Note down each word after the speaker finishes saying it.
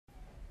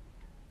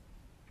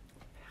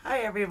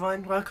Hi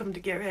everyone, welcome to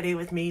Get Ready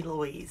with me,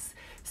 Louise.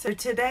 So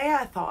today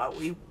I thought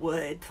we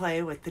would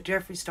play with the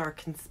Jeffree Star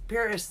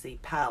Conspiracy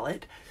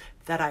palette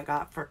that I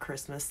got for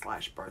Christmas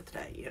 /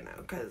 birthday, you know,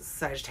 because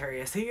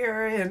Sagittarius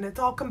here and it's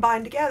all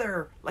combined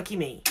together. Lucky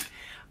me.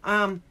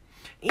 And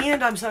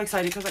I'm so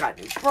excited because I got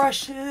new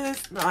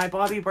brushes. My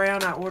Bobbi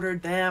Brown, I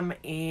ordered them,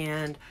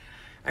 and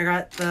I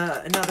got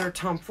another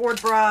Tom Ford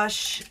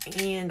brush,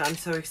 and I'm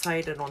so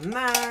excited on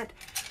that.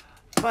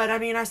 But, I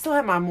mean, I still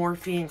have my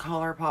Morphe and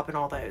ColourPop and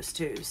all those,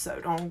 too. So,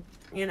 don't,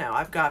 you know,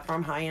 I've got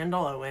from high-end to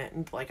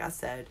low-end, like I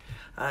said,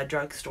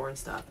 drugstore and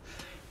stuff.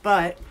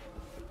 But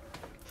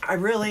I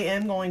really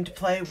am going to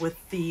play with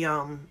the,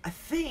 I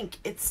think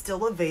it's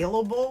still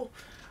available.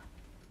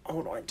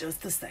 Hold on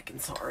just a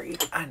second, sorry.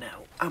 I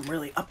know, I'm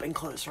really up and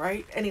close,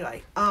 right?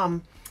 Anyway,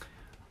 and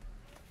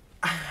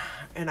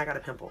I got a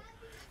pimple.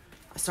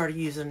 I started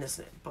using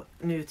this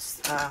new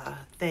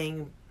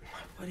thing.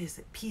 What is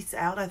it? Peace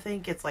Out, I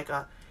think. It's like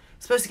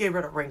supposed to get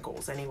rid of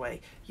wrinkles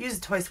anyway. Use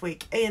it twice a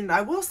week. And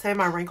I will say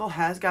my wrinkle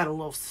has got a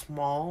little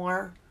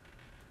smaller.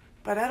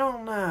 But I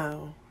don't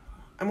know.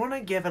 I'm going to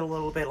give it a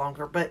little bit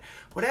longer. But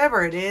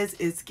whatever it is,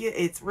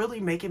 it's really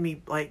making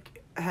me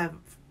like have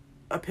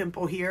a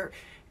pimple here.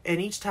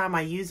 And each time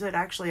I use it,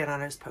 actually, and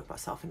I just poke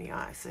myself in the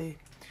eye. See?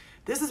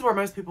 This is where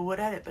most people would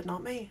edit, but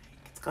not me.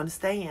 It's going to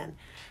stay in.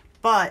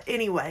 But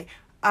anyway,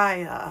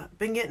 I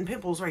been getting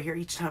pimples right here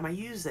each time I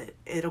use it.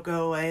 It'll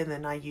go away, and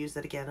then I use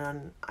it again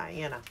on,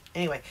 you know.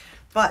 Anyway,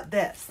 but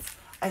this,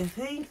 I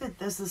think that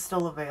this is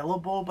still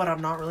available, but I'm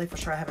not really for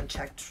sure. I haven't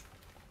checked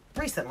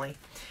recently,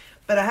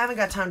 but I haven't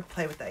got time to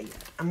play with that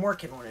yet. I'm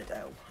working on it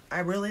though.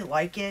 I really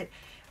like it,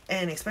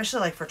 and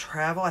especially like for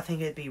travel, I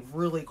think it'd be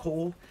really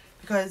cool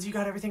because you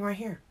got everything right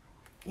here,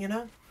 you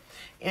know.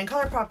 And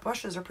ColourPop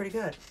brushes are pretty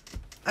good.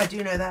 I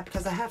do know that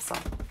because I have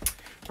some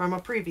from a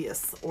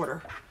previous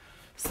order.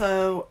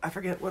 So, I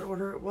forget what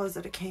order it was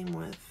that it came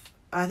with.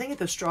 I think it's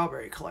the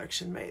strawberry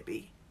collection,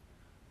 maybe.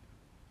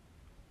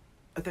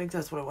 I think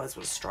that's what it was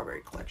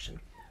strawberry collection.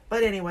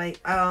 But anyway,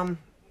 I'm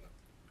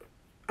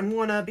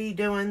going to be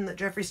doing the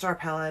Jeffree Star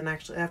palette, and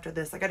actually after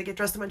this, I got to get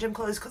dressed in my gym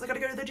clothes because I got to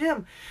go to the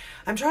gym.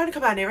 I'm trying to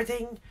combine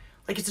everything.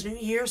 Like, it's a new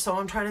year, so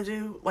I'm trying to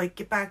do, like,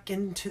 get back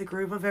into the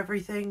groove of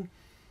everything.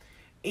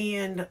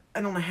 And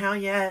I don't know how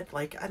yet.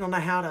 Like, I don't know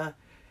how to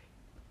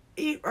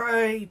eat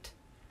right,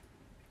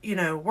 you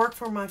know, work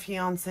for my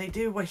fiance,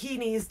 do what he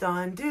needs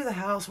done, do the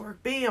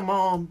housework, be a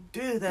mom,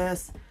 do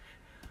this,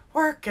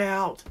 work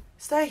out,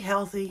 stay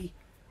healthy.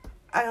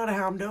 I don't know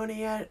how I'm doing it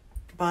yet,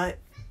 but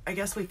I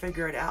guess we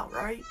figure it out,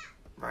 right?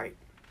 Right.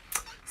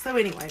 So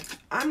anyway,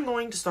 I'm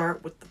going to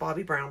start with the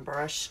Bobbi Brown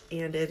brush,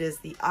 and it is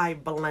the Eye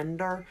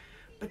Blender,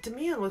 but to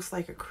me it looks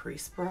like a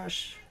crease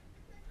brush.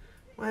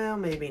 Well,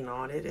 maybe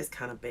not. It is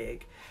kind of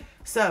big.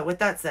 So with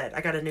that said, I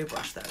got a new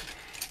brush though.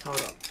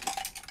 Hold on.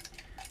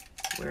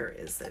 Where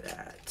is it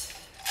at?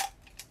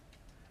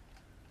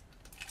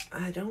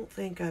 I don't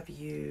think I've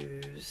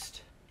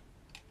used...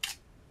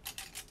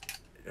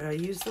 I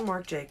used the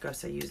Marc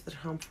Jacobs. I used the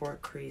Tom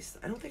Ford crease.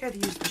 I don't think I've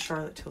used the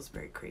Charlotte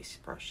Tilbury crease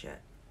brush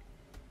yet.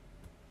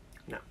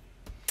 No.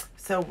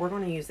 So we're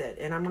going to use it,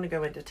 and I'm going to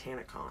go into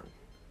Tanacon.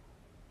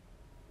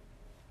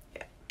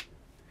 Yeah.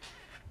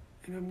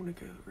 And I'm going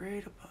to go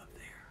right above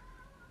there.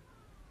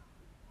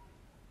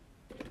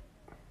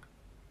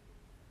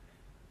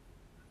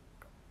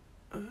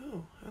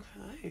 Oh,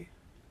 okay.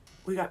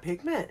 We got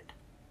pigment.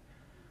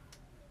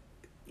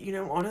 You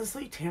know,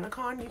 honestly,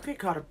 Tanacon, you could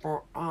cut a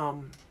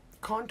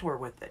contour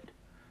with it.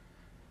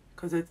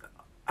 Because it's,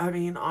 I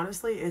mean,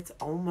 honestly, it's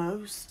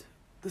almost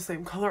the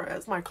same color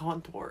as my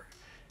contour.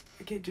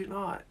 I kid you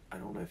not. I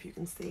don't know if you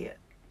can see it.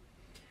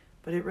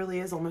 But it really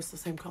is almost the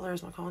same color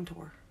as my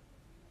contour.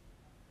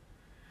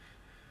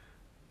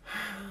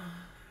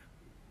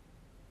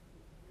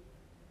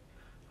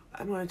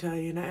 I'm going to tell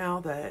you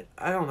now that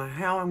I don't know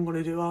how I'm going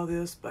to do all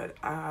this, but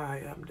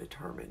I am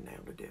determined now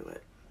to do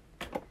it.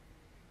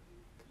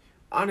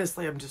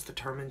 Honestly, I'm just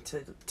determined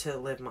to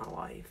live my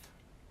life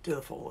to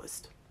the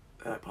fullest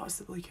that I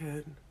possibly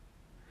can.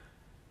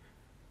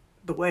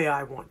 The way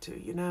I want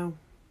to, you know?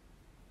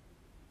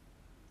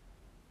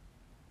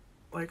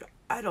 Like,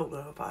 I don't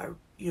know if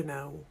you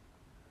know,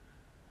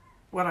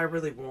 what I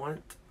really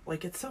want.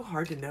 Like, it's so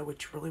hard to know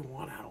what you really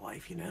want out of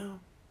life, you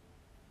know?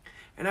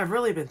 And I've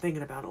really been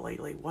thinking about it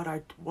lately.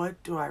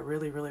 What do I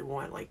really, really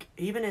want? Like,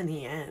 even in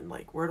the end,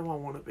 like, where do I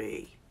want to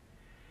be?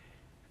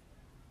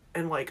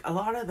 And, like, a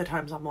lot of the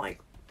times I'm like,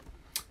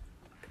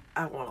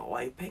 I want a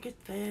white picket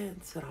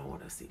fence, and I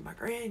want to see my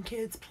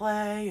grandkids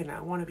play, and I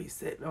want to be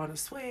sitting on a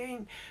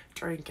swing,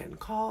 drinking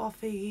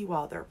coffee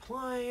while they're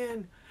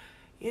playing,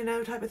 you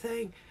know, type of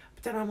thing.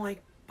 But then I'm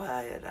like,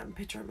 but I'm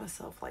picturing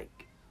myself,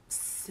 like,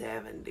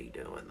 70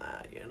 doing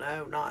that, you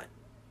know? Not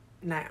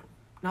now.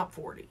 Not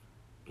 40.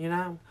 You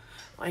know,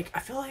 like, I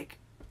feel like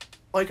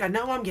I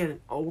know I'm getting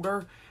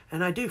older,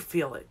 and I do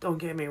feel it, don't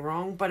get me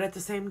wrong, but at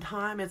the same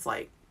time, it's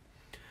like,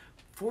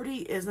 40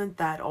 isn't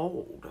that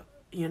old,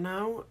 you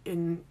know,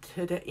 in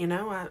today, you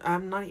know,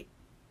 I'm not,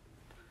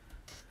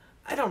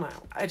 I don't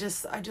know, I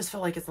just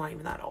feel like it's not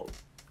even that old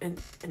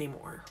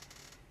anymore.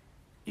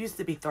 Used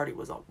to be 30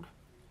 was old.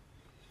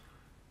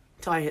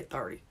 Until I hit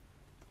 30.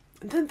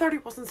 And then 30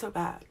 wasn't so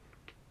bad.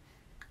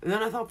 And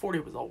then I thought 40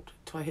 was old.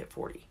 Until I hit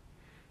 40.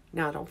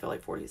 Now I don't feel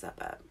like 40 is that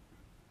bad.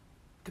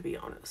 To be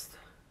honest.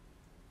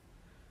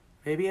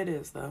 Maybe it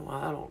is though.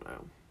 I don't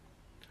know.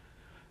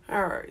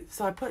 Alright,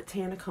 so I put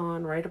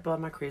Tannicon right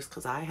above my crease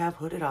because I have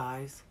hooded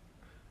eyes.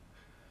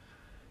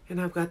 And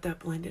I've got that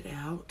blended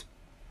out.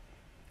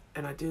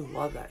 And I do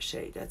love that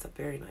shade. That's a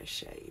very nice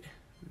shade.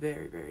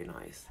 Very, very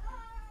nice.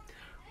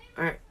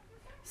 Alright,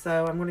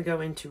 so I'm going to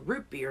go into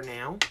Root Beer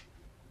now.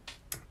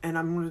 And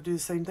I'm going to do the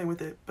same thing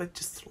with it, but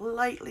just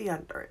slightly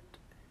under it.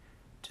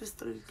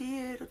 Just a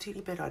little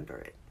teeny bit under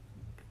it.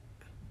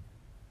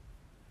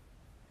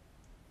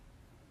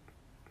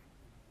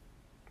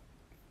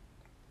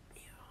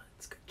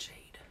 It's a good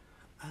shade.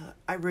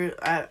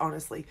 I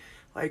honestly,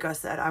 like I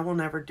said, I will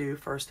never do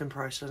first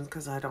impressions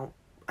because I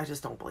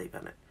just don't believe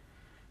in it.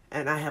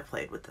 And I have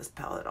played with this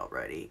palette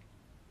already,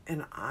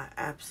 and I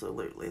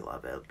absolutely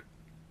love it.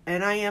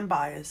 And I am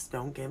biased,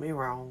 don't get me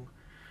wrong,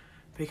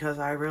 because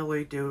I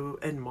really do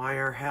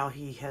admire how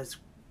he has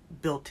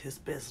built his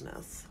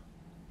business.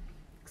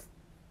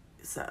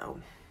 So,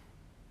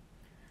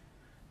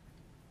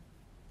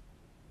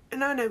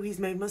 and I know he's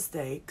made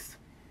mistakes,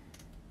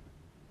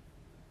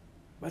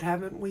 but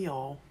haven't we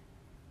all?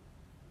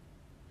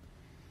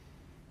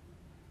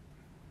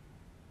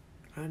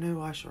 I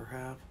know I sure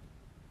have.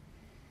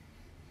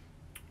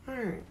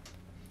 Alright,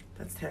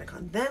 that's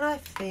Tannicon. Then I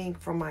think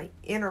for my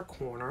inner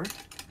corner,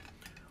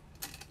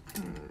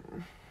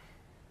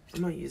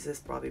 I'm going to use this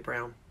Bobby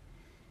Brown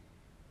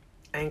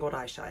angled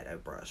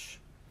eyeshadow brush.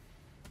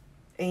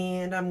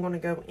 And I'm going to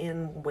go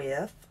in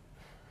with,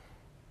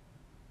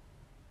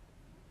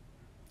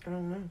 I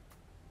don't know.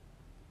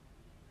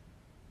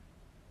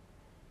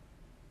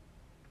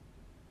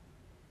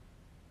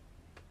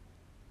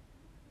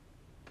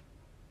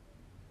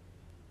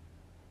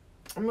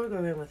 I'm going to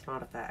go in with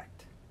Not a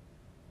Fact.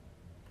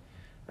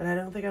 But I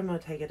don't think I'm going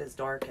to take it as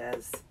dark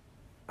as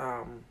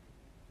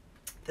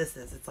this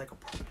is. It's like a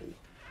purple.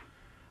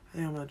 I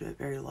think I'm going to do it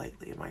very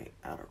lightly in my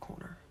outer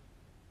corner.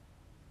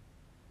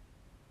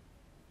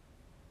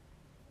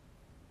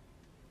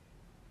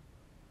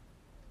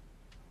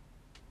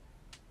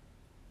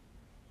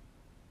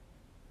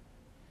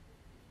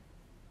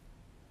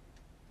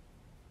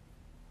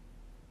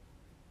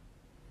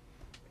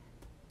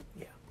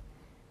 Yeah.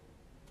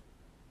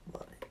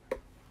 Love it.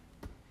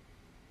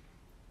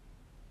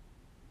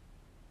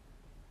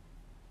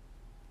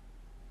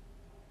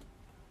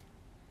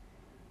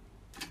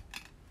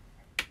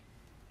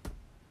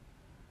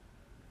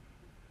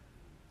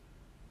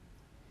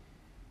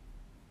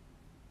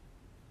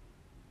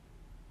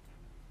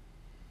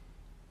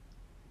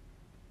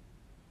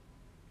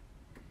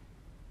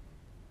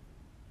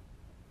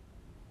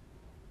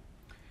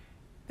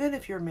 Then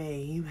if you're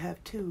me, you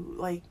have two,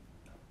 like,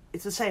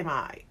 it's the same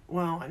eye.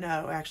 Well,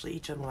 no, actually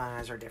each of my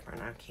eyes are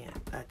different. I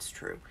can't, that's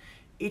true.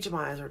 Each of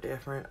my eyes are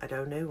different. I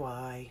don't know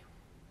why.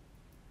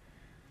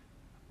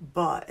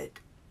 But,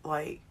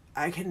 like,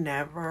 I can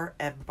never,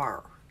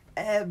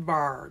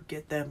 ever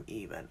get them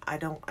even. I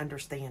don't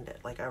understand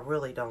it. Like, I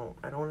really don't.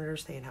 I don't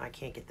understand how I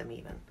can't get them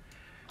even.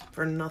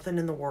 For nothing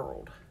in the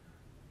world.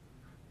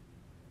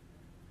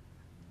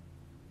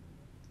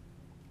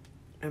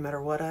 No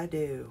matter what I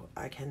do,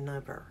 I can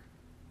never.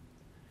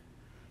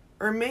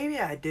 Or maybe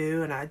I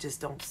do and I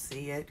just don't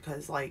see it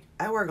because, like,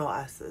 I wear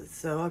glasses.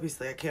 So,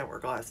 obviously, I can't wear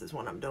glasses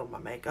when I'm doing my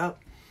makeup.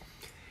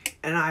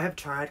 And I have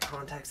tried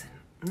contacts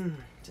and,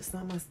 just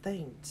not my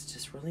thing. It's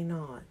just really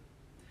not.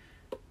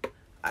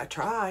 I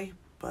try,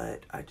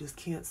 but I just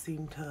can't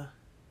seem to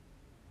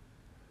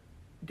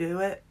do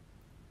it.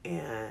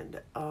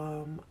 And,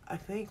 I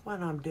think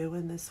when I'm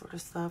doing this sort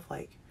of stuff,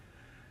 like,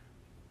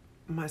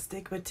 my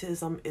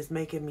stigmatism is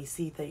making me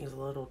see things a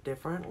little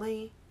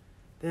differently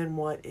than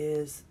what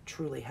is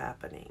truly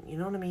happening. You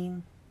know what I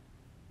mean?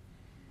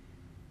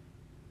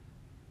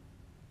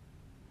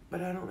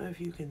 But I don't know if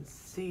you can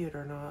see it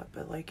or not,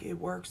 but like it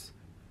works.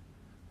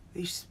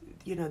 These,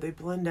 you know, they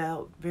blend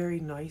out very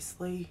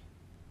nicely.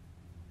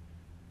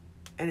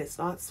 And it's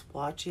not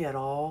splotchy at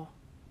all.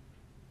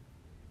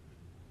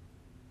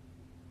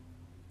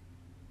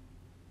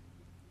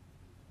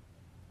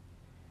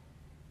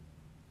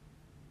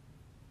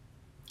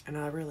 And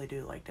I really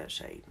do like that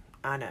shade.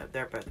 I know,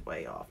 they're both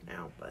way off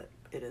now, but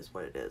it is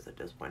what it is. At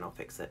this point, I'll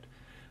fix it.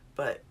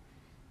 But,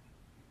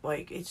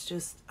 like, it's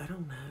just, I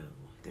don't know.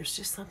 There's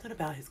just something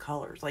about his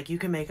colors. Like, you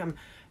can make them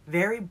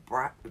very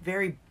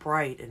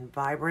bright and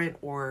vibrant,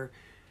 or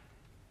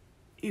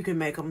you can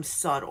make them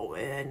subtle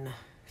and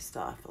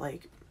stuff.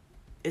 Like,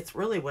 it's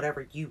really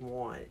whatever you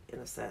want, in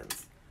a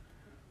sense.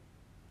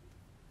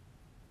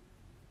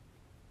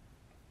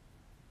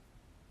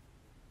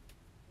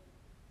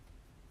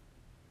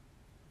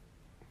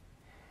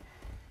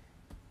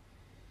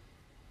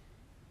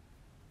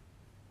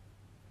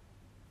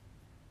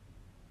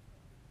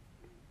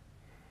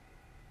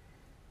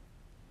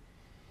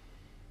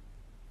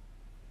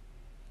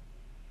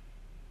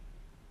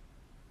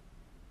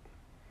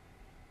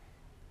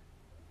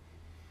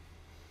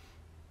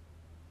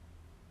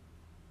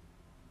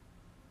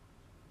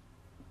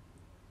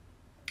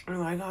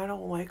 Like, I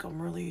don't like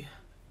them really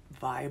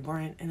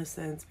vibrant in a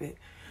sense, but,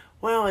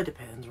 well, it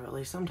depends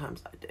really.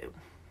 Sometimes I do.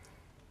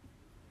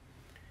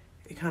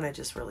 It kind of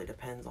just really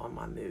depends on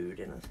my mood,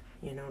 and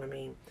you know what I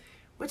mean?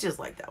 Which is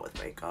like that with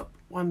makeup.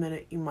 One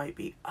minute you might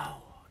be,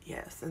 oh,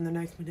 yes, and the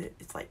next minute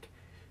it's like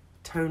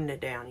toning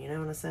it down, you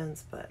know, in a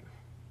sense, but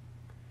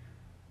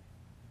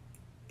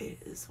it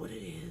is what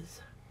it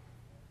is.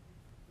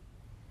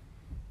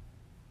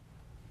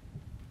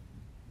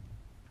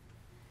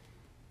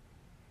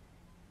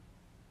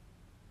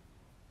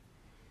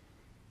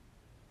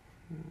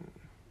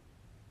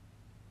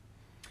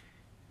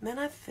 Then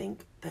I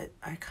think that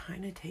I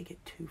kind of take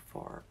it too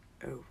far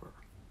over.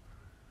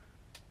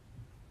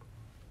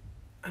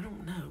 I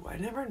don't know. I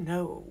never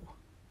know.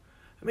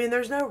 I mean,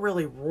 there's no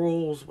really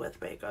rules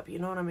with makeup, you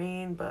know what I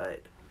mean?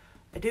 But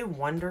I do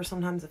wonder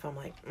sometimes if I'm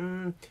like,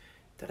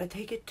 did I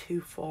take it too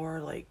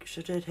far? Like,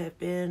 should it have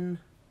been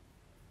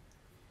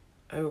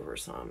over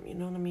some? You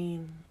know what I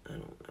mean? I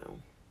don't know.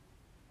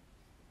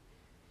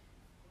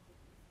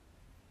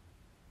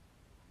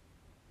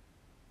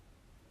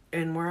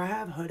 And where I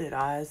have hooded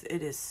eyes,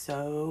 it is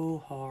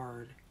so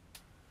hard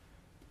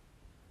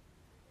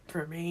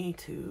for me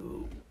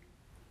to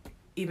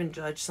even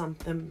judge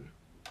something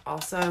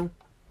also.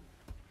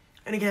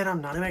 And again,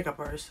 I'm not a makeup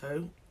artist,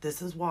 so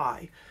this is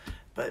why.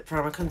 But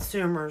from a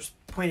consumer's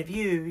point of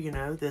view, you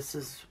know, this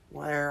is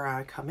where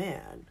I come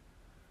in.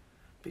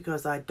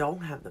 Because I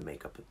don't have the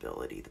makeup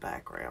ability, the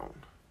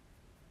background.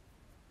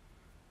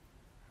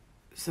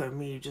 So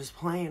me just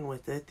playing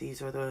with it,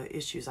 these are the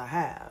issues I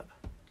have.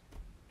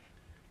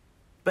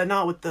 But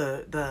not with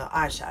the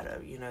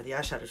eyeshadow, you know, the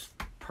eyeshadow's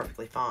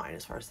perfectly fine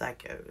as far as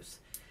that goes.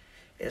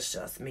 It's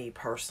just me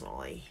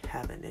personally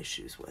having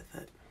issues with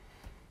it.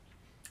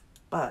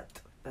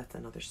 But that's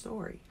another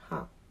story,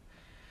 huh?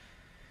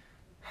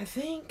 I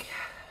think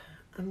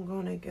I'm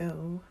gonna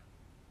go,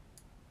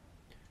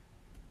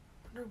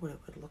 I wonder what it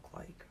would look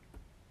like.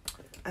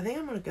 I think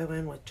I'm gonna go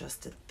in with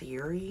just a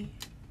theory,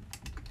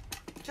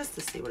 just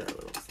to see what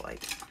it looks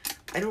like.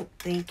 I don't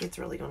think it's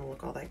really gonna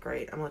look all that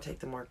great. I'm gonna take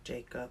the Marc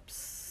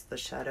Jacobs, the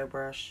shadow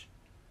brush.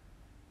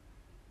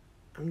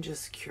 I'm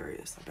just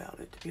curious about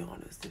it, to be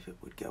honest, if it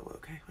would go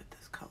okay with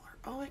this color.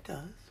 Oh, it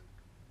does.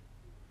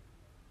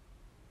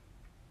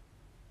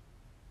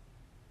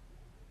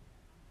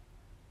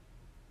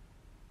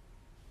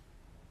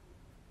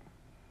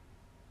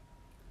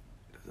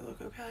 Does it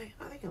look okay?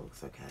 I think it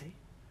looks okay.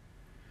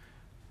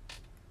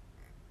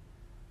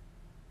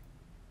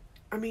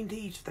 I mean, to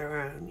each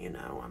their own, you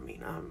know. I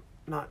mean, I'm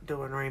not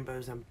doing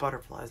rainbows and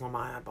butterflies on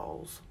my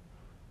eyeballs.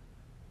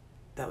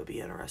 That would be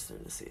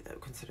interesting to see, though,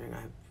 considering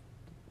I have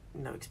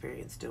no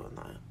experience doing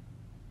that. I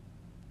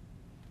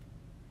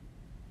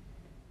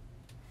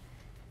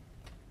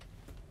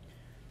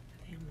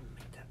think I'm going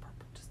to make that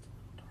purple just a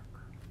little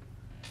darker.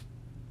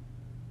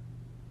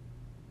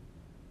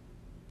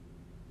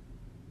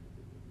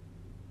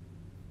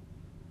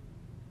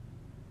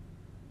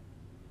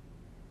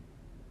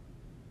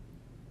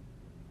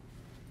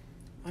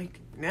 Like,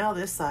 now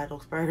this side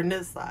looks better than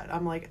this side.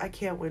 I'm like, I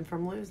can't win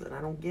from losing.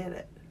 I don't get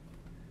it.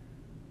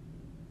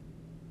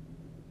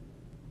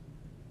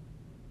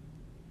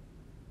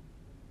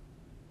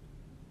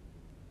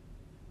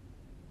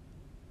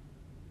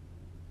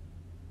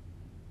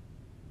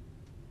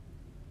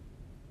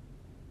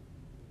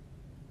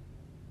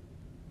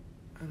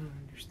 I don't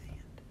understand.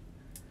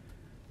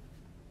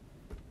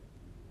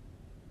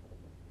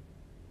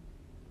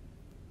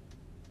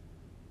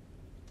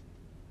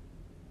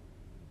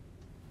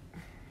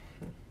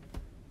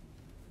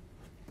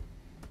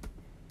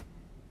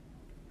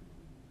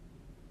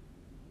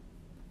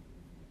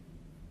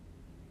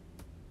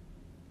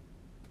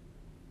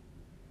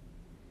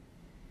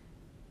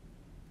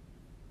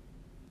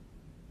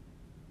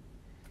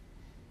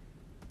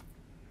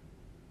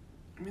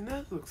 I mean,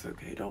 that looks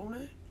okay, don't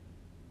it?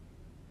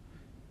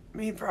 I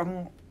mean,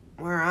 from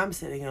where I'm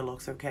sitting, it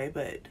looks okay,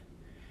 but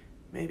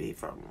maybe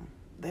from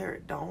there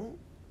it don't.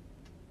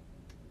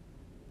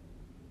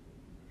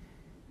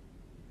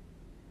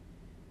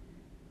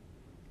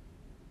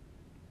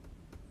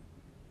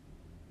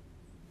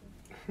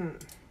 Did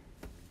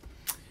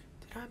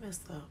I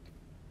mess up?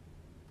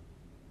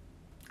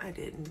 I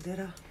didn't, did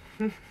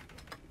I?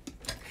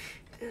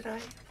 Did I?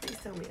 Please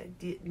tell me I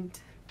didn't.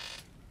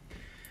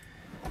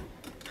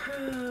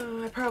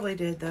 I probably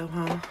did though,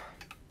 huh?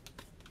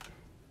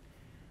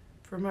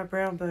 For my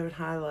brown bone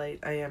highlight,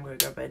 I am going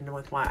to go in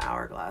with my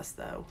hourglass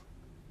though.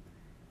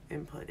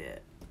 And put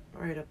it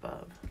right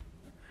above.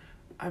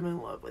 I'm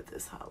in love with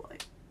this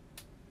highlight.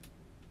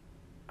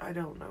 I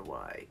don't know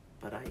why,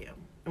 but I am.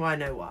 Well, I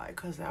know why,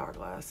 because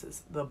hourglass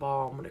is the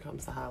bomb when it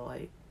comes to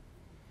highlight.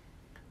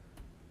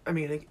 I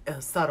mean,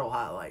 a subtle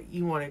highlight.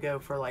 You want to go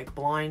for like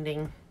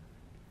blinding.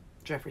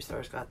 Jeffree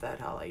Star's got that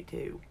highlight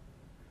too.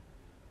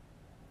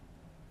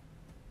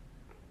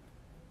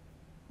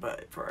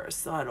 But for a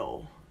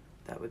subtle,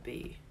 that would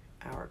be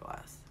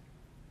hourglass.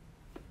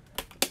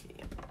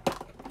 Yeah.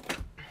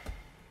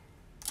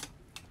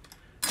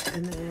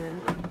 And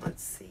then,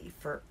 let's see,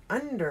 for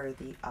under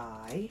the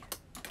eye,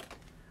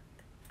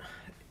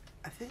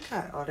 I think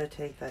I ought to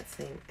take that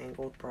same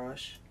angled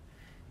brush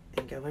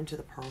and go into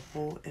the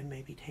purple and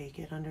maybe take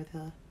it under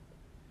the,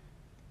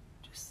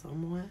 just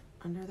somewhat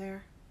under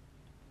there.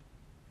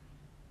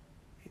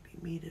 Maybe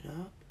meet it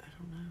up. I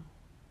don't know.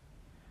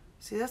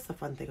 See, that's the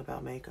fun thing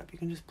about makeup. You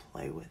can just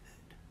play with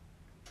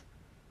it.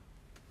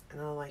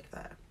 And I like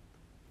that.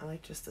 I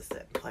like just to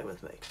sit and play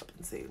with makeup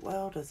and see,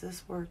 well, does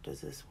this work?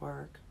 Does this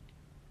work?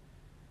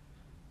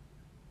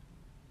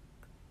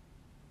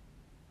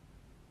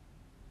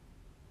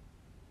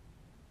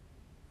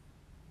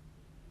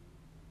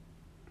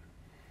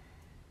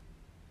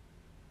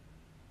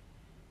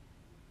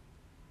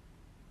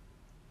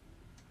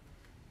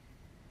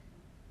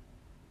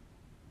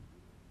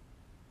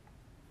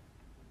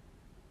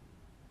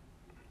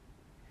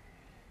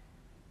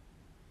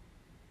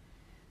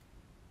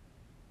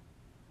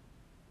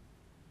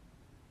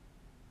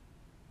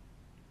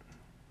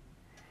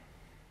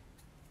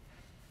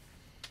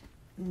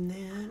 And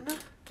then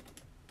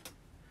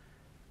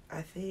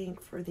I think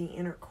for the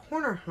inner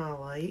corner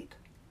highlight,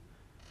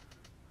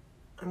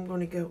 I'm going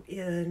to go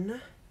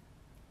in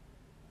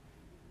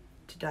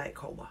to Diet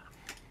Cola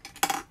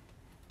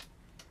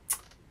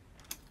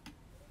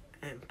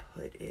and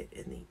put it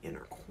in the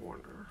inner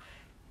corner.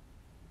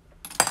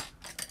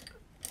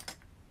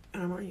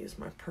 And I'm going to use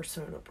my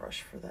Persona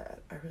brush for that.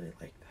 I really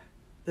like that.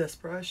 This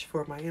brush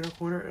for my inner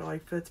corner, it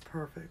like fits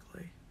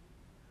perfectly.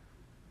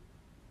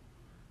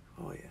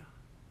 Oh yeah.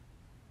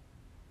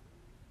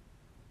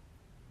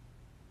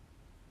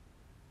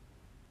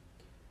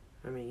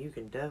 I mean, you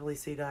can definitely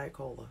see Diet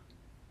Cola.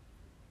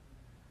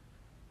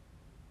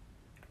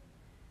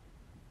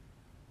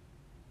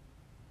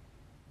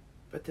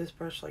 But this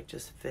brush like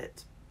just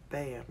fits.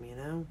 Bam, you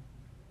know?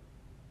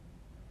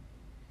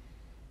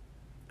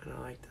 And I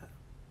like that.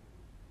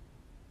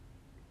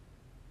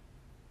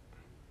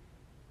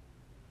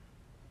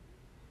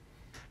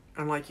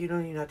 And like, you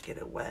don't even have to get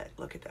it wet.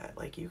 Look at that.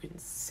 Like, you can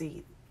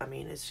see. I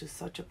mean, it's just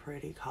such a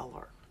pretty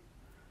color.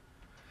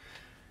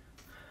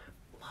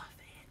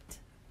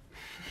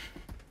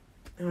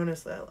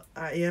 Honestly,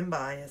 I am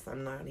biased.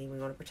 I'm not even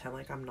going to pretend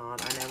like I'm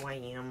not. I know I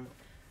am.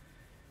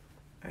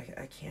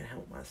 I can't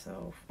help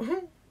myself.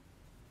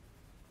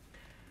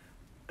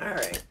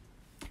 Alright.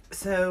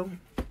 So,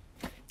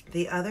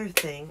 the other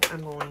thing I'm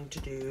going to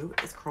do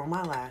is curl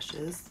my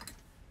lashes.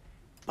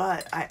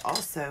 But I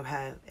also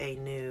have a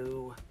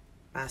new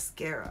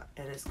mascara.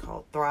 And it's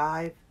called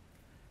Thrive.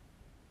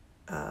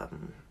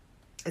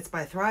 It's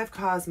by Thrive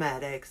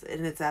Cosmetics.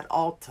 And it's at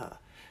Ulta.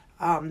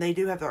 They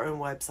do have their own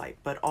website,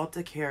 but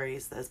Ulta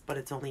carries this, but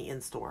it's only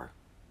in store.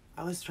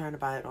 I was trying to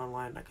buy it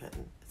online and I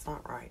couldn't. It's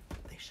not right.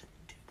 They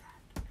shouldn't do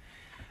that.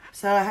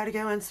 So I had to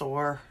go in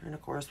store, and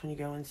of course when you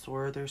go in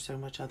store, there's so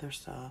much other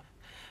stuff.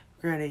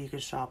 Granted, you can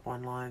shop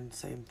online,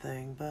 same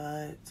thing,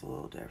 but it's a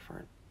little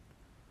different.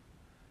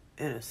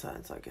 In a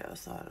sense, I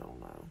guess. I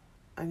don't know.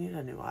 I need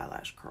a new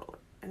eyelash curler.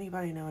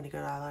 Anybody know any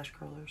good eyelash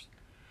curlers?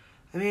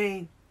 I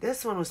mean,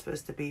 this one was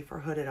supposed to be for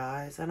hooded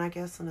eyes, and I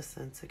guess in a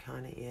sense it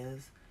kind of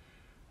is.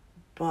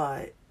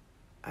 But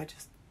I'm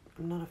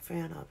not a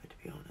fan of it, to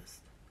be honest.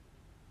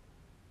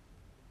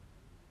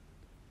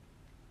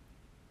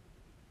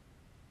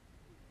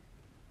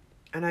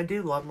 And I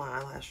do love my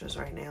eyelashes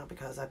right now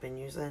because I've been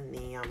using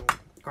the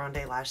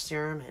Grande Lash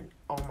Serum, and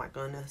oh my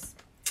goodness,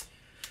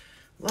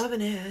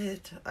 loving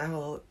it.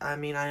 I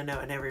mean, I know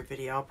in every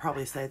video I'll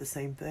probably say the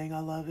same thing. I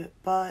love it,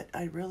 but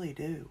I really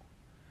do.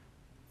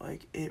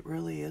 Like, it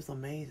really is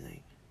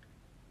amazing.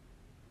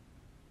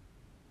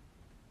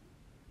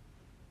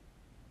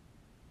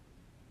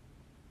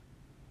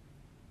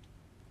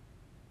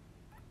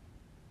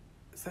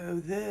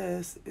 So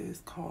this is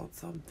called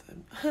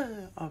something,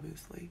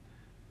 obviously.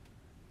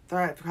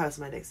 Thrive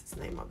Cosmetics is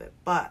the name of it,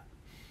 but,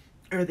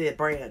 or the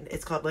brand.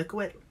 It's called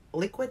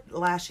Liquid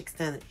Lash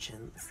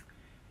Extensions.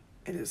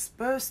 It is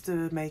supposed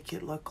to make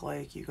it look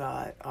like you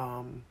got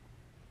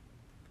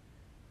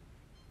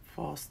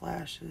false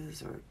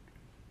lashes or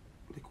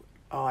liquid.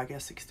 Oh, I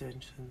guess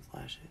extensions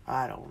lashes.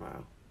 I don't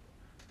know,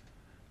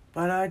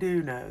 but I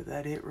do know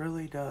that it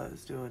really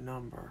does do a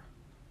number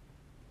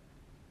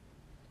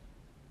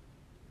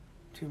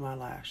to my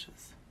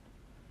lashes,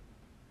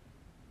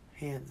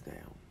 hands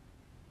down.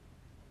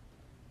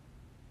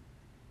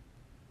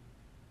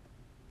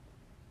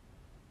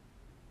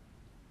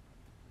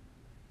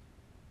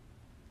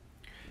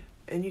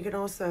 And you can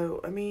also,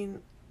 I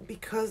mean,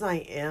 because I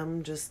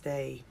am just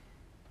a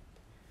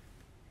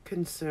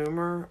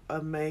consumer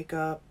of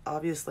makeup,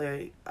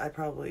 obviously I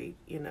probably,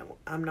 you know,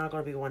 I'm not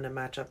going to be one to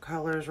match up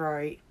colors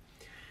right.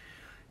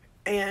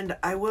 And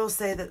I will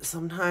say that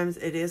sometimes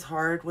it is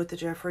hard with the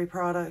Jeffree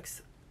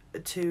products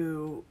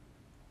to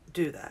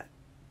do that.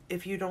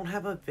 If you don't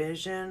have a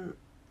vision,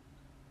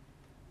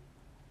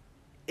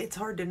 it's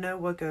hard to know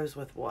what goes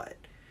with what.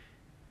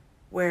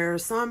 Where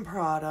some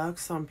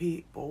products, some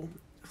people,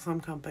 some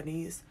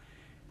companies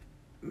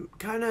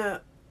kind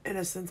of, in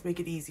a sense, make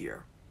it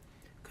easier.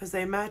 Because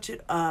they match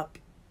it up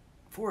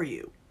for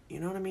you. You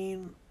know what I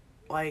mean?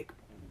 Like,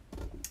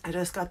 I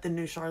just got the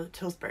new Charlotte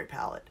Tilbury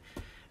palette.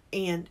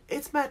 And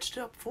it's matched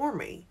up for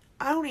me.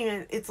 I don't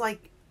even, it's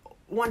like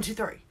 1, 2,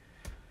 3.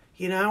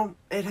 You know,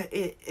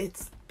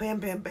 it's bam,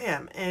 bam,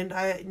 bam. And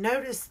I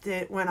noticed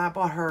it when I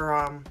bought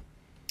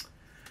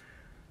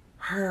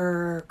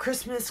her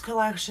Christmas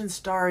collection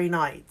Starry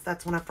Nights.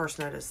 That's when I first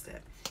noticed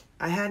it.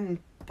 I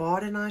hadn't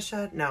bought an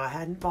eyeshadow. No, I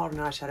hadn't bought an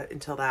eyeshadow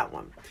until that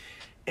one.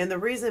 And the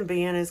reason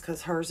being is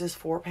because hers is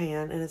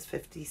 4-pan and it's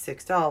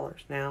 $56.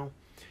 Now,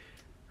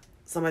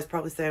 somebody's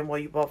probably saying, well,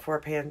 you bought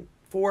 4-pan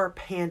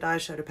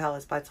eyeshadow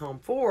palettes by Tom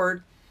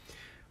Ford,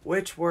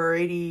 which were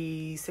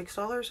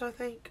 $86, I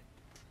think.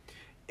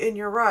 And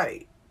you're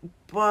right.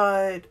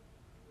 But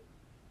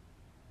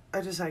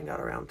I just ain't got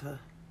around to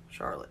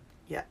Charlotte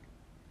yet.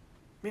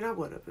 I mean, I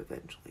would have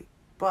eventually.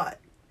 But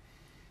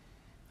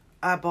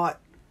I bought,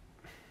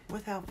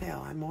 without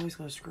fail, I'm always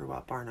going to screw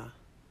up, aren't I?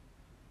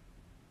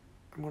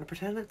 I'm going to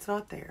pretend it's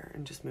not there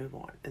and just move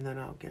on. And then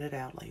I'll get it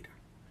out later.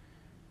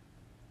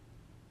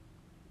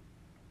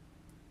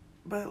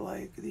 But,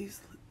 like,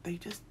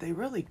 they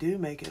really do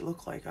make it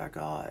look like I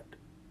got,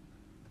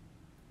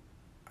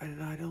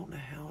 and I don't know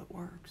how it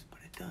works, but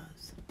it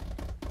does.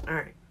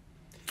 Alright.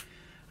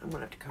 I'm going to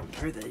have to come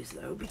through these,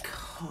 though,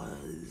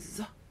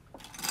 because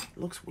it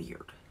looks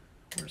weird.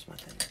 Where's my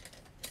thing?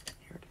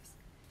 Here it is.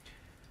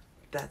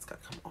 That's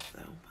got to come off,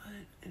 though.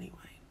 But, anyway.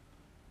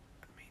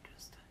 Let me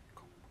just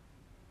go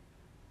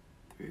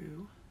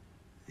through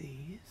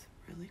these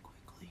really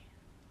quickly.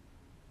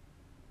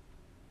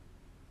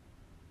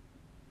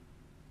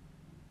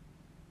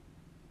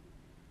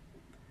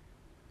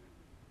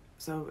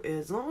 So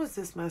as long as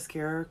this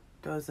mascara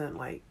doesn't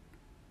like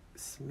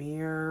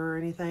smear or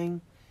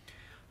anything,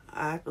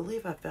 I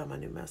believe I found my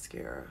new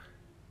mascara.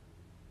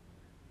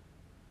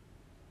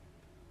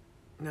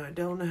 Now I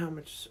don't know how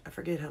much, I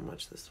forget how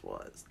much this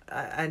was.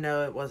 I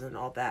know it wasn't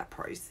all that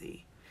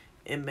pricey.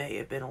 It may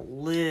have been a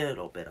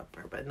little bit up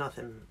there, but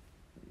nothing,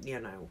 you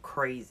know,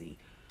 crazy.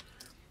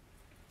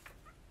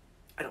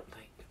 I don't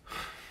think.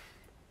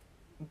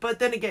 But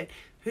then again,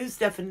 whose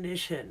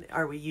definition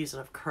are we using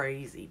of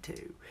crazy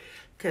to?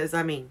 Because,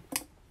 I mean,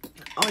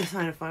 I always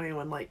find it funny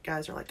when, like,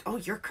 guys are like, oh,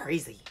 you're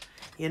crazy.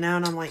 You know,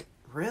 and I'm like,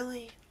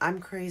 really?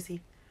 I'm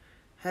crazy?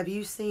 Have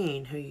you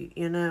seen who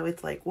you know,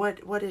 it's like,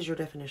 what is your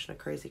definition of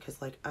crazy?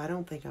 Because, like, I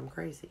don't think I'm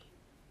crazy.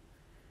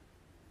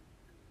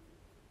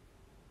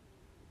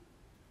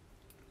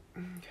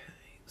 Okay.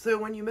 So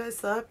when you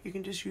mess up, you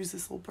can just use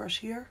this little brush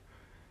here.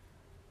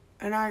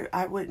 And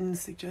I wouldn't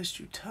suggest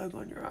you tug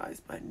on your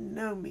eyes by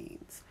no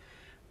means.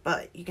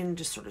 But you can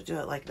just sort of do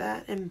it like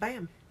that, and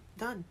bam,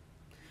 done.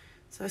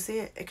 So see,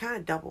 it kind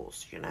of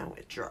doubles, you know.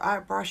 It's your eye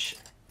brush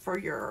for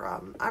your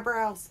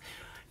eyebrows,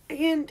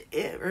 and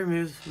it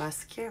removes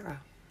mascara,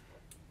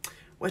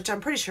 which I'm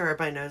pretty sure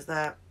everybody knows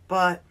that.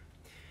 But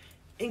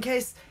in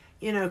case,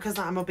 you know, because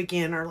I'm a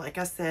beginner, like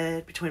I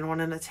said, between a 1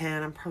 and a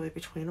 10, I'm probably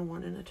between a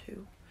 1 and a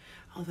 2.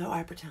 Although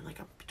I pretend like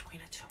I'm between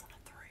a 2 and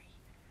a 3,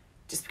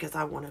 just because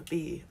I want to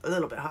be a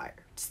little bit higher,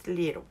 just a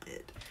little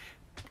bit.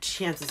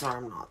 Chances are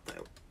I'm not,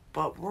 though.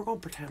 But we're going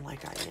to pretend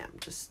like I am,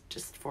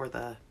 just for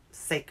the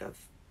sake of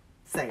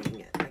saying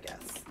it, I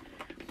guess.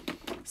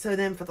 So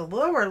then for the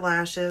lower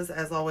lashes,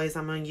 as always,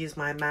 I'm going to use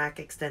my MAC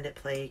Extended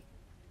Play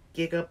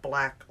Giga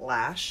Black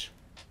Lash.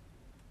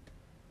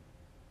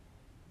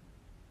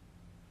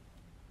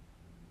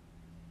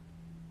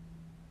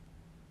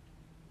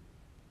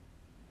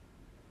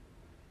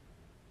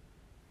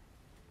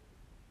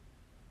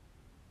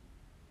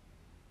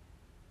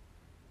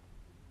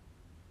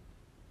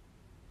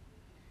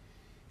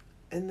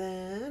 And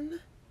then,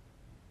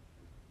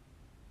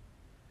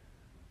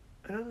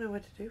 I don't know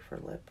what to do for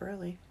lip,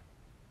 really.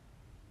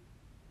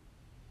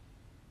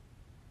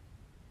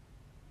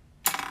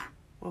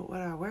 What would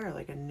I wear?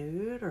 Like a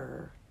nude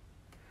or?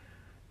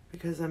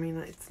 Because, I mean,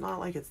 it's not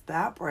like it's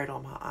that bright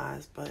on my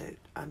eyes, but,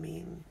 I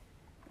mean,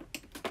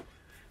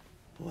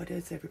 what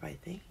does everybody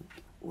think?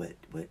 What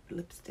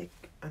lipstick?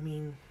 I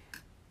mean,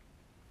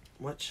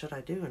 what should I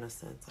do in a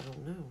sense? I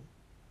don't know.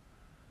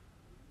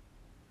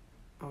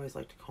 I always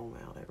like to comb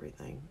out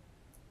everything.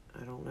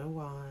 I don't know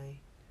why,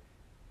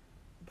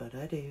 but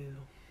I do.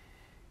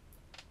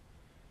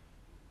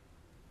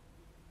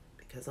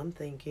 Because I'm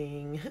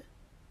thinking.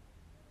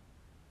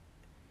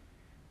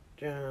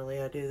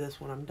 Generally, I do this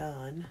when I'm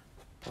done,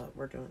 but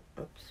we're doing,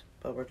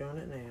 but we're doing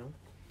it now.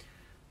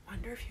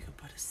 Wonder if you can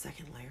put a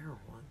second layer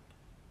on.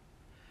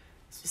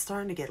 It's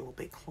starting to get a little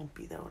bit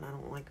clumpy though, and I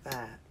don't like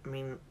that. I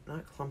mean,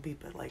 not clumpy,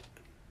 but like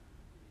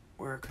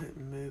where I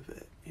couldn't move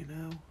it, you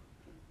know?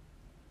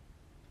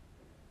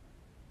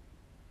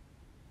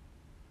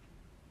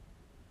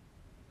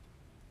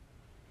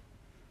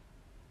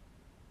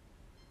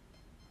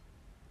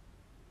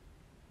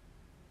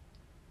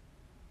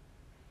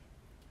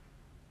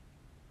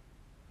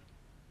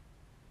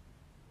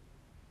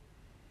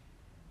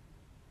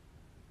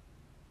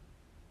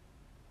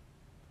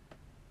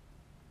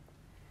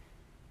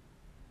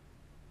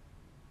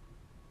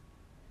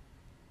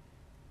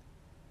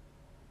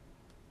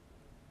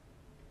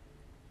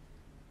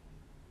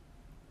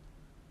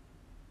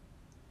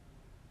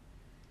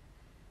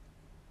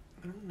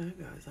 I don't know,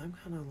 guys. I'm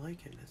kind of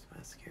liking this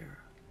mascara.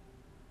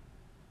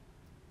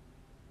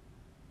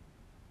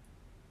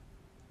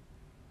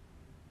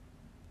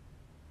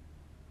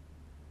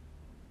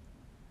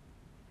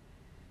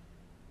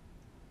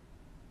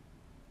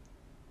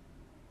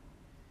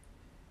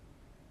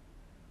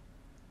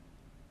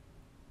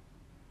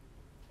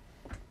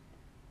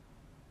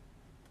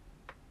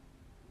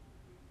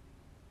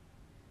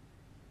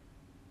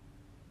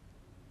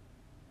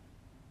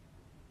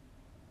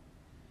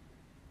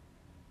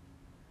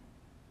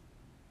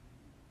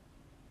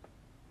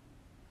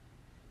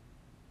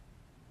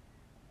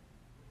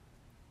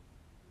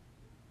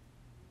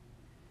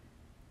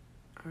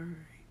 Alright.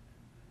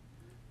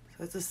 So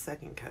that's a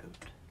second coat.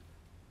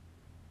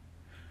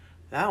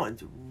 That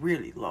one's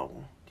really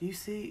long. Do you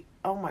see?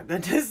 Oh my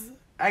goodness.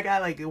 I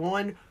got like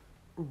one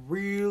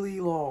really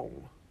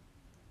long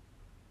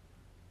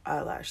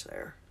eyelash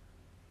there.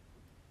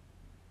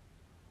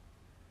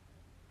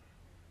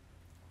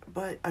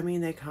 But, I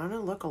mean, they kind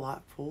of look a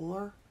lot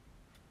fuller.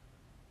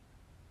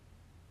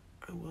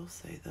 I will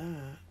say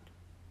that.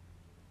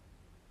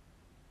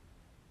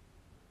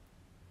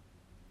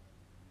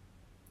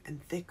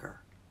 And thicker.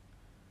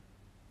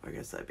 I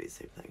guess that'd be the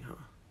same thing, huh?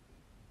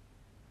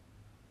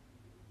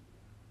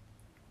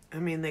 I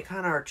mean, they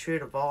kind of are true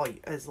to volume,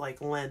 as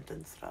like length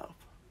and stuff.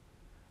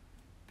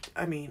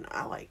 I mean,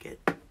 I like it.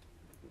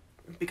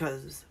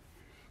 Because,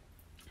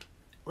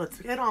 let's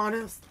get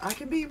honest, I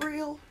can be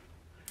real.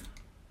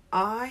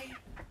 I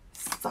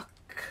suck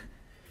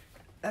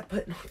at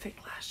putting on fake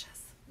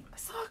lashes. I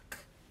suck.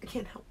 I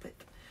can't help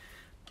it.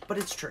 But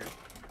it's true.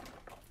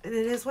 And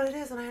it is what it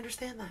is, and I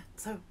understand that.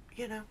 So,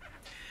 you know.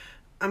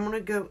 I'm going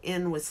to go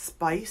in with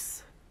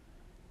Spice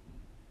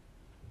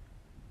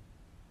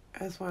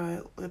as my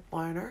lip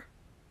liner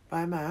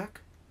by MAC.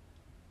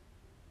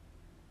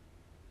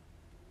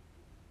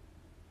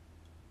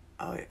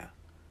 Oh, yeah.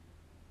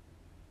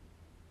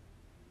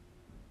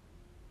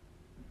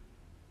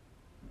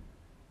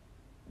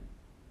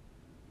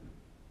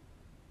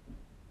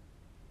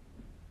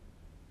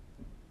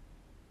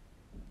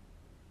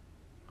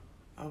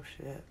 Oh,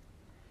 shit.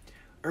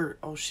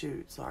 Oh,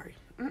 shoot. Sorry.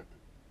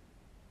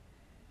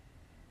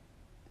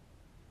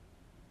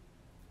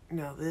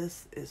 Now,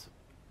 this is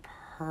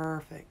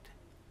perfect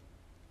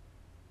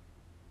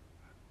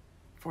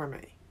for me.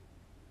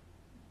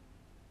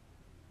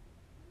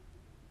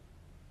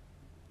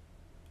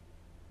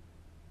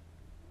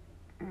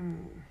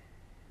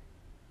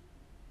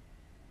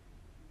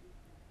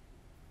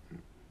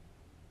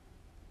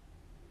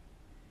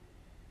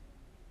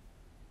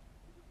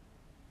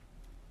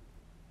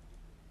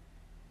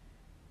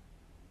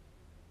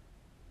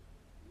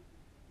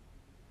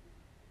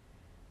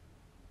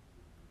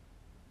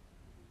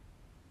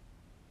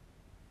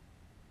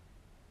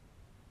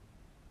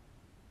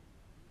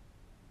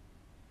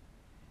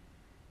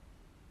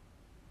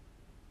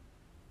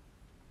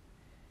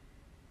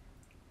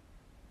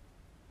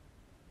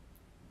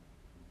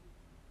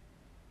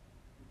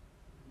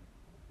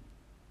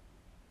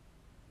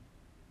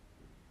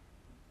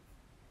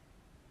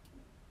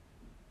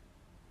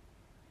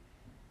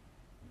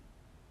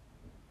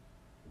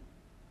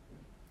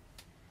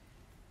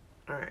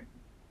 Alright.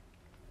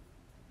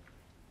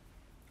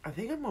 I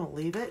think I'm going to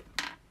leave it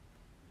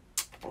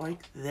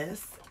like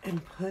this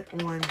and put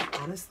on,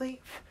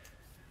 honestly,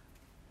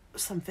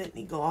 some Fit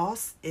Me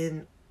Gloss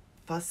in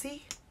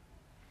Fussy.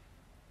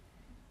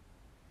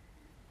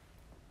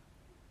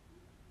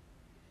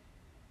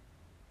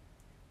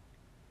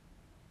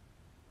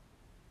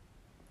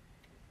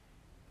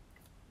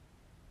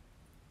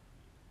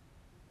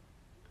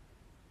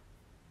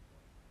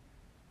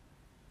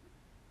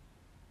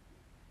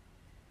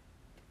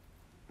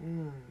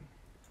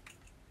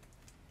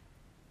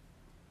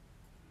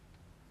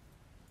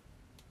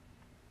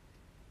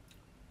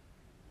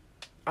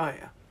 Oh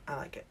yeah, I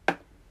like it.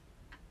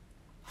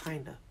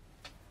 Kinda.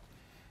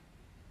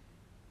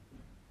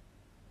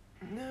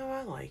 No,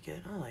 I like it.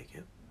 I like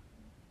it.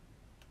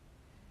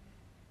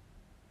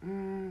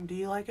 Do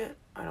you like it?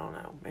 I don't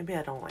know. Maybe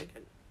I don't like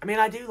it. I mean,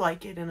 I do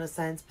like it in a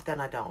sense, but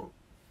then I don't.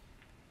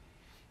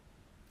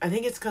 I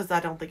think it's because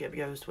I don't think it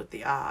goes with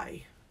the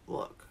eye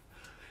look.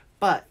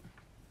 But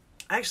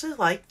I actually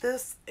like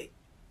this.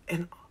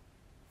 And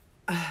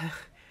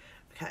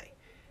okay,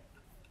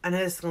 I know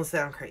this is going to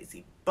sound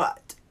crazy,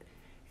 but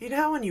you know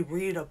how when you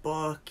read a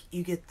book,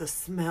 you get the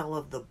smell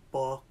of the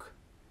book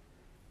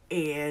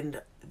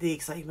and the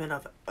excitement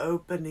of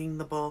opening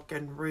the book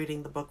and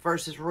reading the book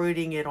versus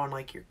reading it on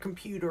like your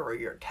computer or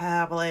your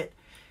tablet.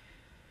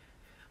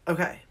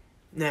 Okay,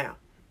 now,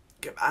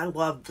 I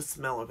love the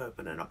smell of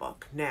opening a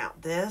book. Now,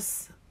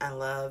 this, I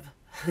love,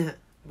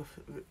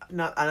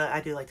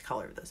 I do like the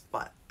color of this,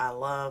 but I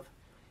love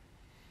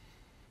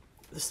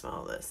the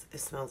smell of this. It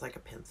smells like a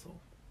pencil.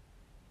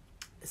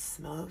 It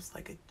smells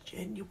like a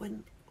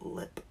genuine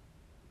lip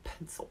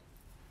pencil.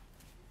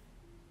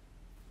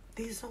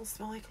 These don't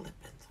smell like a lip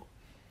pencil.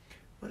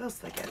 What else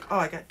did I get? Oh,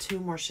 I got two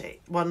more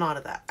shades. Well, none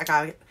of that. I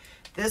got,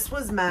 this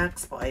was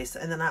Max Spice,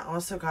 and then I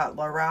also got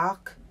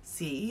Lorac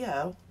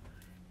CEO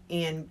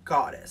and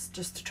Goddess,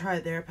 just to try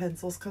their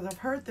pencils, because I've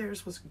heard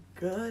theirs was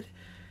good.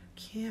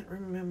 Can't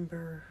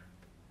remember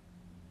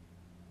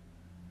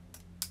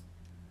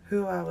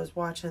who I was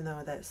watching,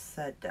 though, that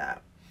said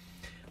that.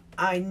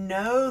 I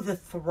know the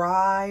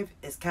Thrive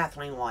is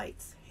Kathleen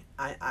White's.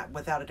 I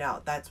without a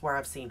doubt, that's where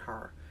I've seen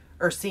her,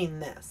 or seen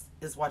this,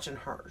 is watching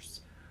hers.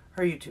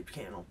 Her YouTube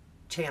channel.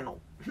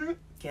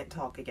 Can't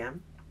talk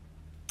again.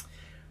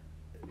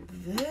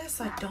 This,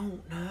 I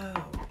don't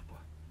know.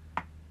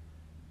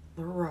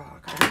 The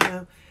Rock, I don't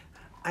know.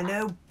 I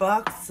know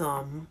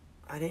Buxom.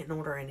 I didn't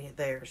order any of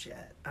theirs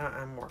yet.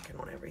 I'm working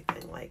on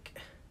everything. Like,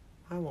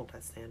 why won't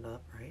that stand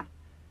up, right?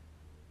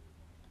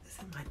 Is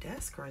it my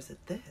desk or is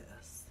it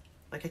this?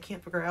 Like, I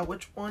can't figure out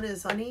which one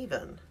is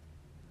uneven.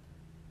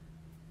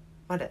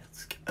 My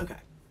desk. Okay.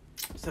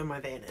 So my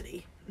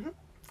vanity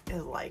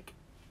is like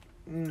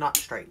not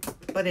straight.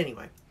 But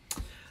anyway.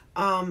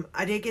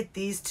 I did get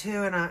these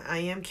two, and I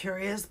am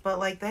curious, but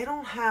like they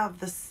don't have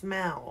the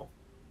smell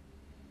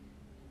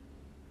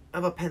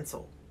of a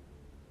pencil.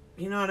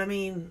 You know what I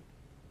mean?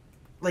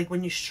 Like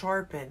when you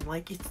sharpen,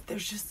 like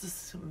there's just a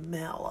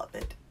smell of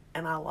it,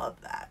 and I love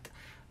that.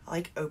 I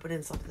like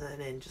opening something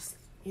and just,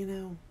 you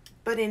know.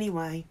 But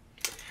anyway,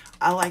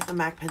 I like the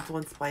MAC pencil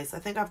in Spice. I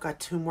think I've got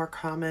 2 more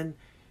coming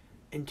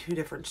in 2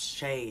 different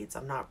shades.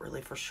 I'm not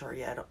really for sure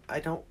yet. I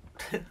don't.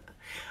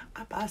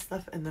 I buy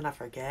stuff and then I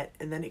forget,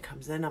 and then it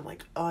comes in, I'm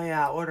like, oh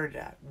yeah, I ordered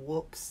that,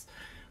 whoops.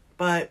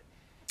 But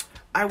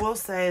I will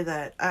say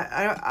that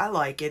I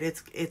like it.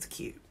 It's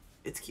cute.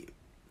 It's cute.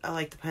 I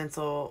like the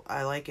pencil.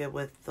 I like it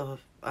with the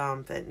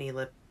Fenty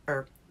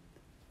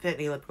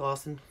lip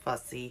gloss and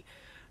Fussy.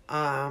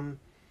 The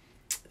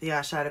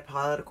eyeshadow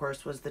palette, of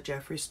course, was the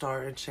Jeffree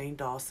Star and Shane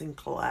Dawson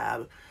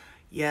collab.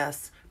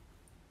 Yes,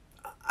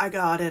 I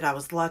got it. I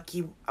was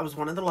lucky. I was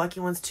one of the lucky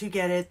ones to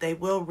get it. They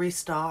will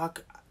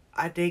restock.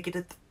 I did get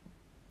it.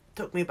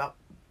 Took me about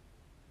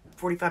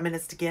 45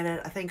 minutes to get it.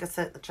 I think I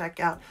sent the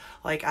checkout.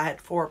 Like, I had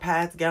 4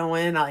 pads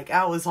going. Like,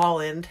 I was all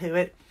into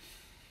it.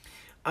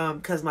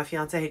 Because my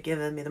fiance had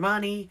given me the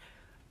money.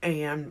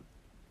 And,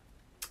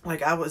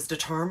 like, I was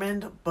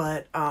determined.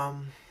 But, I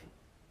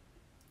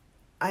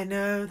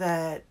know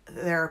that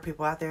there are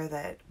people out there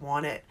that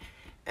want it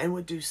and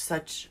would do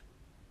such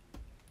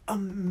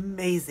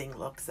amazing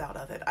looks out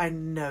of it. I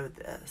know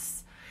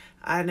this.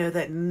 I know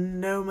that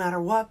no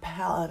matter what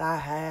palette I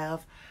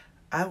have,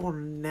 I will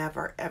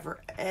never, ever,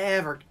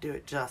 ever do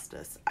it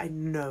justice. I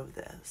know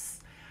this.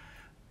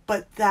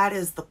 But that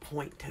is the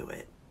point to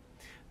it.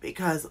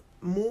 Because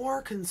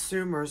more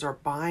consumers are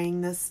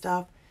buying this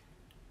stuff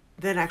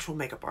than actual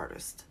makeup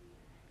artists.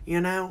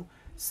 You know?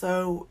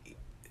 So,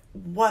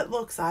 what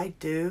looks I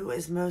do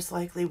is most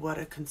likely what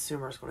a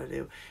consumer is going to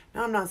do.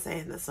 Now, I'm not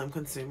saying that some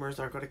consumers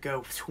are going to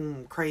go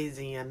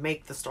crazy and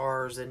make the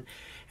stars and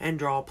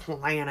draw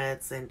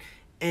planets and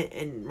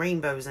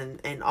rainbows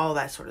and all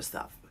that sort of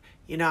stuff.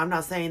 You know, I'm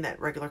not saying that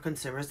regular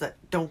consumers that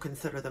don't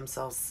consider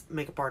themselves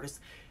makeup artists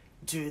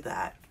do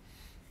that.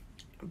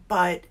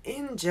 But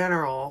in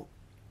general,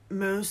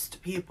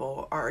 most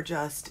people are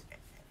just,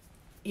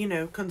 you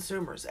know,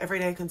 consumers,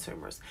 everyday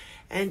consumers.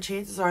 And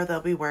chances are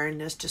they'll be wearing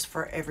this just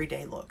for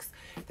everyday looks.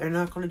 They're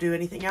not going to do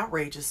anything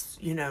outrageous,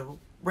 you know,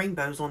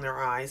 rainbows on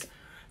their eyes.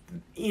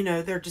 You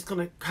know, they're just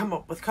going to come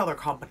up with color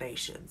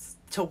combinations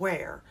to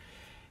wear.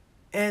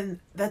 And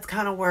that's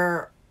kind of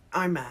where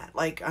I'm at.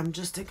 Like, I'm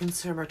just a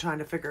consumer trying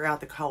to figure out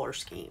the color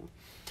scheme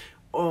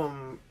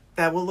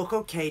that will look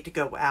okay to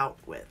go out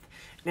with.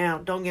 Now,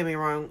 don't get me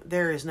wrong,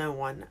 there is no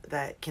one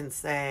that can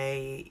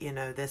say, you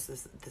know,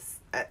 this.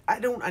 I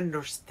don't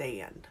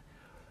understand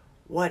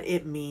what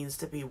it means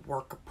to be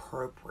work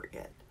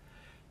appropriate.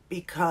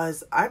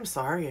 Because, I'm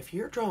sorry, if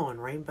you're drawing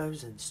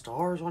rainbows and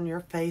stars on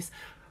your face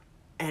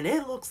and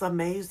it looks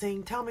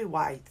amazing, tell me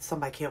why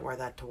somebody can't wear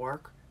that to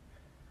work.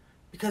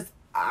 Because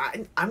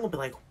I'm going to be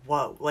like,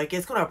 whoa. Like,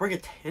 it's going to bring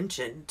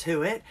attention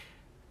to it.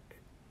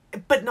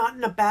 But not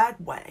in a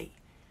bad way.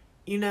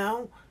 You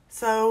know?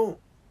 So,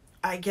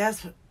 I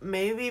guess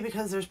maybe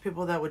because there's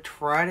people that would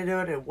try to do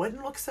it, it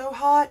wouldn't look so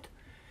hot.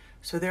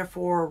 So,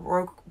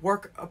 therefore,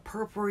 work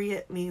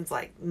appropriate means,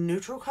 like,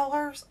 neutral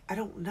colors? I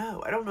don't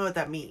know. I don't know what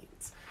that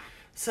means.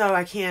 So,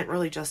 I can't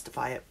really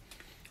justify it.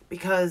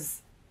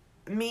 Because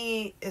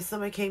if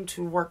somebody came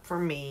to work for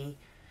me,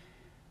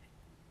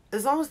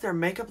 as long as their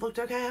makeup looked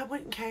okay, I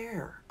wouldn't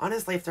care.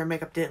 Honestly, if their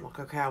makeup didn't look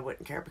okay, I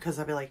wouldn't care. Because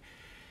I'd be like,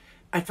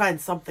 I'd find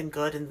something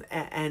good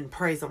and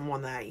praise them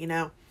on that, you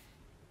know?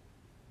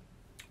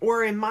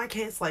 Or in my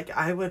case, like,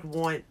 I would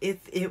want, if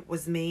it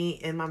was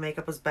me and my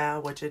makeup was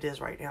bad, which it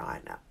is right now,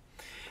 I know.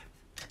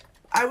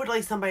 I would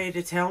like somebody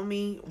to tell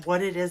me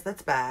what it is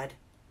that's bad.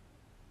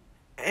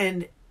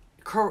 And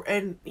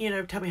you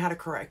know, tell me how to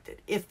correct it.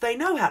 If they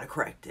know how to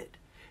correct it,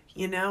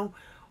 you know?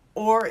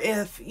 Or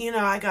if, you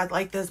know, I got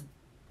like this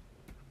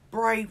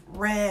bright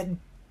red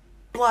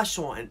blush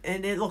on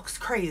and it looks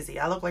crazy.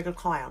 I look like a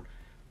clown.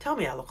 Tell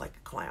me I look like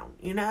a clown,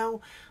 you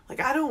know?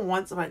 Like, I don't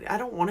want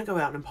to go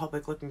out in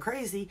public looking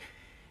crazy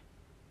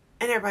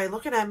and everybody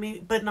looking at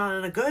me, but not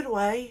in a good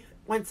way,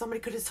 when somebody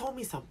could have told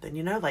me something,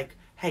 you know? Like,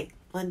 hey,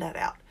 blend that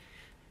out.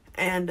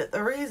 And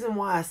the reason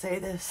why I say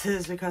this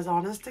is because,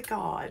 honest to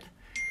God,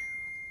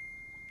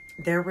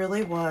 there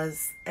really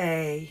was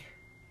a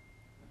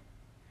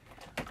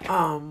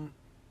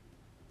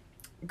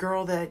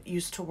girl that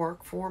used to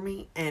work for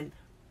me, and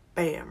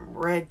bam,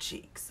 red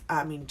cheeks.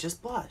 I mean,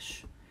 just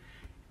blush.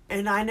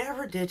 And I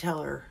never did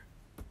tell her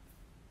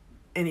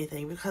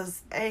anything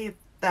because, A,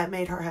 that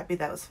made her happy,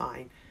 that was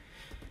fine.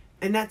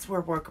 And that's where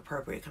work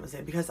appropriate comes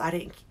in, because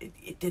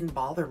it didn't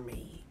bother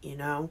me, you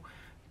know?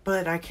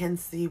 But I can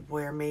see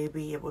where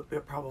maybe it would be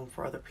a problem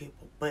for other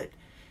people. But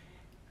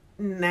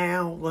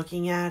now,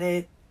 looking at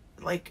it,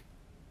 like,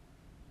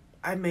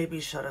 I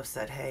maybe should have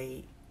said,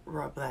 hey,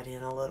 rub that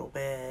in a little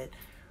bit,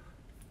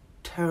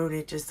 tone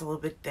it just a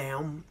little bit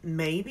down.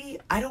 Maybe,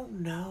 I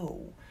don't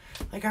know.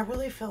 Like, I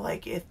really feel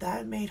like if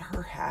that made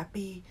her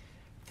happy,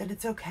 then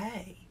it's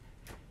okay.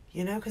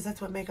 You know, because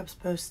that's what makeup's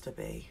supposed to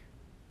be.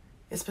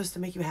 It's supposed to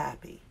make you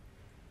happy,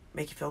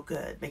 make you feel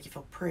good, make you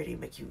feel pretty,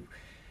 make you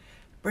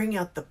bring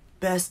out the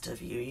best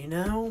of you, you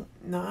know?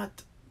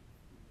 Not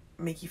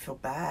make you feel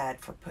bad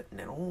for putting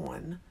it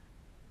on.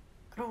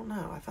 I don't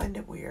know. I find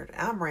it weird.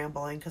 I'm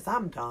rambling because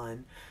I'm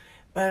done.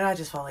 But I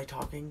just felt like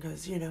talking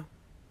because, you know,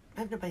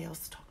 I have nobody else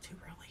to talk to,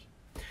 really.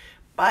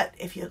 But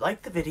if you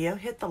like the video,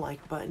 hit the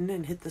like button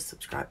and hit the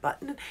subscribe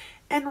button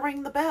and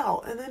ring the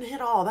bell and then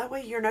hit all. That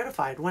way you're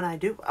notified when I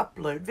do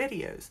upload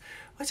videos,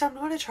 which I'm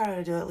going to try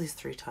to do at least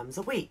 3 times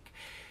a week.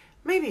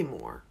 Maybe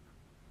more.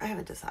 I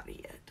haven't decided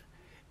yet.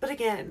 But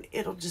again,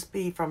 it'll just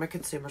be from a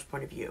consumer's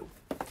point of view.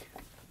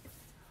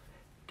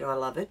 Do I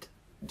love it?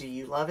 Do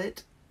you love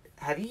it?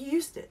 Have you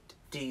used it?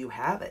 Do you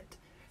have it?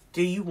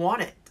 Do you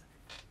want it?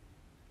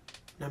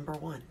 Number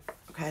 1.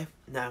 Okay?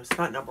 No, it's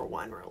not number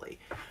 1, really.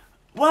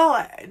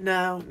 Well,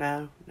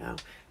 no.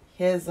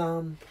 His,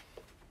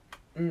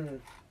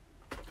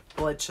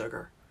 blood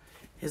sugar.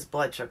 His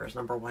blood sugar is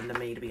number 1 to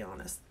me, to be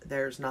honest.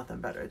 There's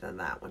nothing better than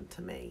that one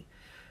to me.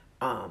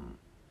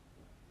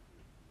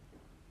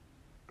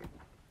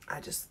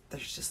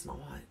 There's just not.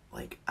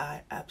 Like,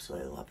 I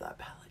absolutely love that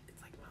palette.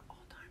 It's like my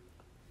all-time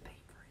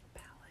favorite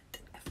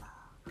palette ever.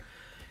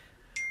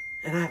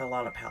 And I have a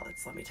lot of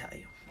palettes, let me tell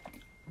you.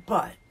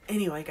 But,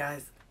 anyway,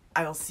 guys,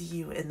 I will see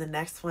you in the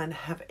next one.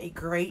 Have a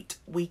great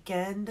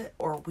weekend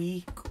or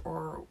week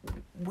or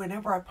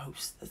whenever I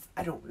post this.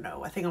 I don't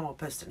know. I think I'm going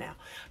to post it now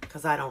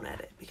because I don't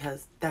edit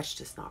because that's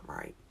just not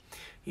right.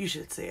 You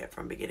should see it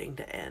from beginning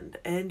to end.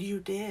 And you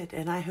did.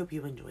 And I hope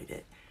you enjoyed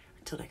it.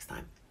 Until next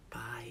time.